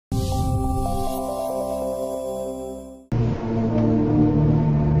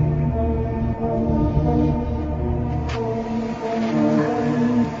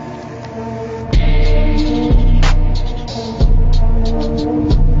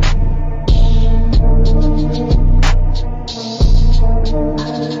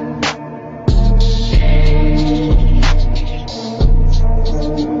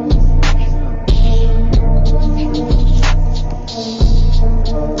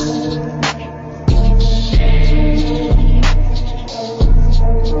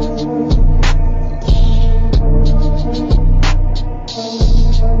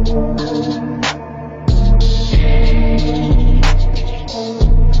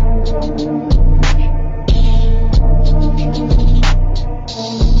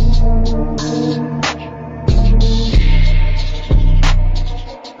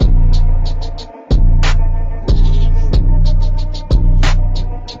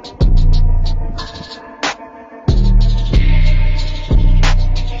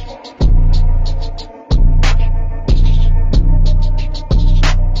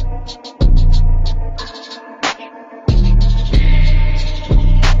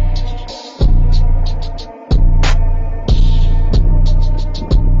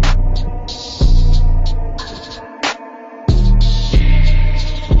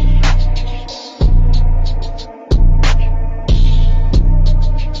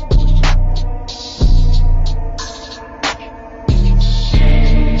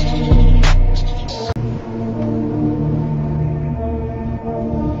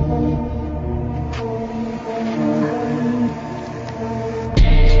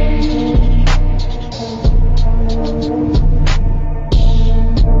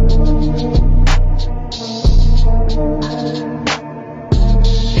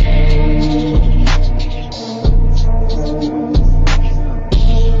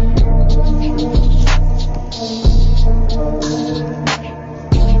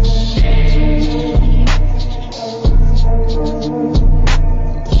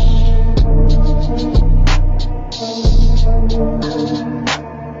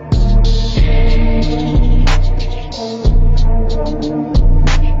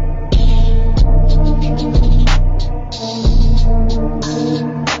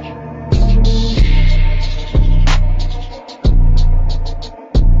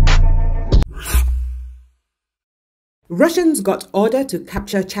Russians got order to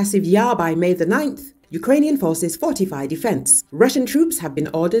capture Chasiv Yar by May the 9th. Ukrainian forces fortify defense. Russian troops have been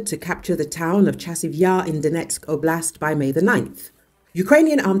ordered to capture the town of Chasiv Yar in Donetsk Oblast by May the 9th.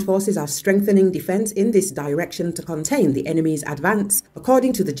 Ukrainian armed forces are strengthening defense in this direction to contain the enemy's advance,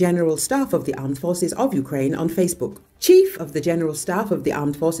 according to the General Staff of the Armed Forces of Ukraine on Facebook. Chief of the General Staff of the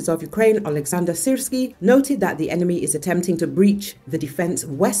Armed Forces of Ukraine, Alexander Syrsky, noted that the enemy is attempting to breach the defense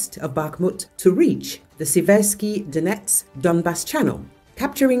west of Bakhmut to reach the Siversky Donetsk Donbas Channel.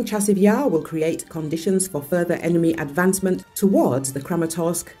 Capturing Chasiv Yar will create conditions for further enemy advancement towards the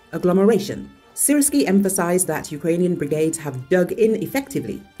Kramatorsk agglomeration. Syrsky emphasized that Ukrainian brigades have dug in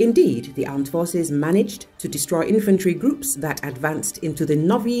effectively. Indeed, the armed forces managed to destroy infantry groups that advanced into the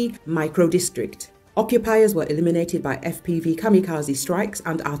Novyi micro-district. Occupiers were eliminated by FPV kamikaze strikes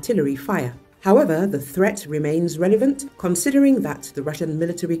and artillery fire. However, the threat remains relevant, considering that the Russian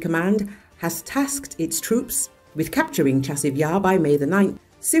military command has tasked its troops with capturing Chasiv Yar by May the 9th,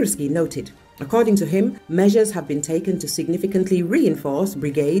 Syrsky noted. According to him, measures have been taken to significantly reinforce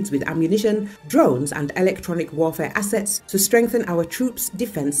brigades with ammunition, drones and electronic warfare assets to strengthen our troops'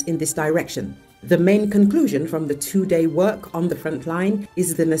 defense in this direction. The main conclusion from the two-day work on the front line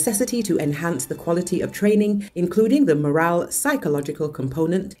is the necessity to enhance the quality of training, including the morale psychological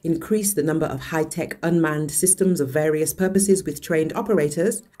component, increase the number of high-tech unmanned systems of various purposes with trained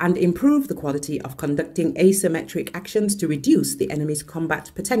operators, and improve the quality of conducting asymmetric actions to reduce the enemy's combat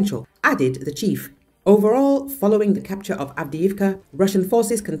potential, added the chief. Overall, following the capture of Avdiivka, Russian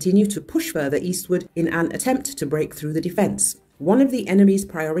forces continue to push further eastward in an attempt to break through the defense. One of the enemy's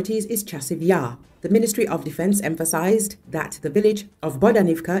priorities is Chasiv Yar. The Ministry of Defense emphasized that the village of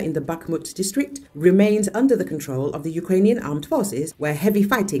Bodanivka in the Bakhmut district remains under the control of the Ukrainian armed forces, where heavy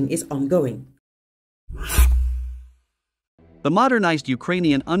fighting is ongoing. The modernized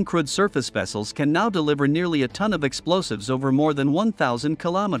Ukrainian uncrewed surface vessels can now deliver nearly a ton of explosives over more than 1,000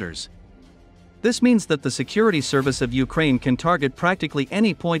 kilometers. This means that the security service of Ukraine can target practically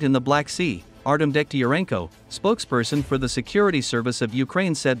any point in the Black Sea. Artem Degtyarenko, spokesperson for the Security Service of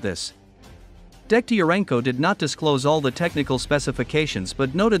Ukraine, said this. Degtyarenko did not disclose all the technical specifications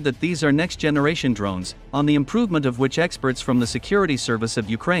but noted that these are next-generation drones, on the improvement of which experts from the Security Service of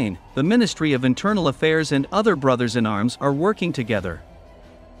Ukraine, the Ministry of Internal Affairs and other brothers-in-arms are working together.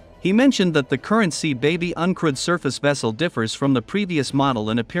 He mentioned that the current Sea Baby uncrewed surface vessel differs from the previous model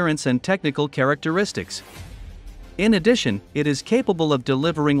in appearance and technical characteristics. In addition, it is capable of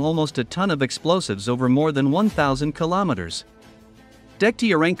delivering almost a ton of explosives over more than 1,000 kilometers.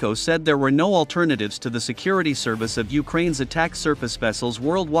 Degtyarenko said there were no alternatives to the security service of Ukraine's attack surface vessels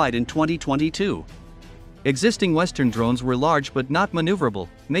worldwide in 2022. Existing Western drones were large but not maneuverable,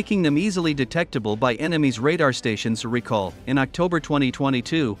 making them easily detectable by enemies' radar stations. Recall, in October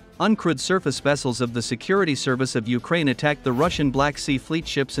 2022, uncrewed surface vessels of the Security Service of Ukraine attacked the Russian Black Sea Fleet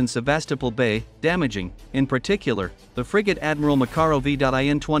ships in Sevastopol Bay, damaging, in particular, the frigate Admiral Makarov.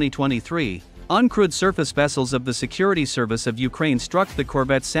 In 2023, uncrewed surface vessels of the Security Service of Ukraine struck the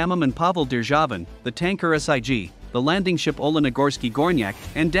corvette Samum and Pavel Derzhavin, the tanker SIG, the landing ship Olenigorsky Gornyak,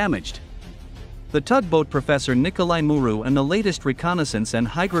 and damaged the tugboat Professor Nikolai Muru and the latest reconnaissance and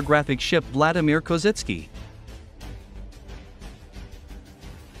hydrographic ship Vladimir Kozitsky.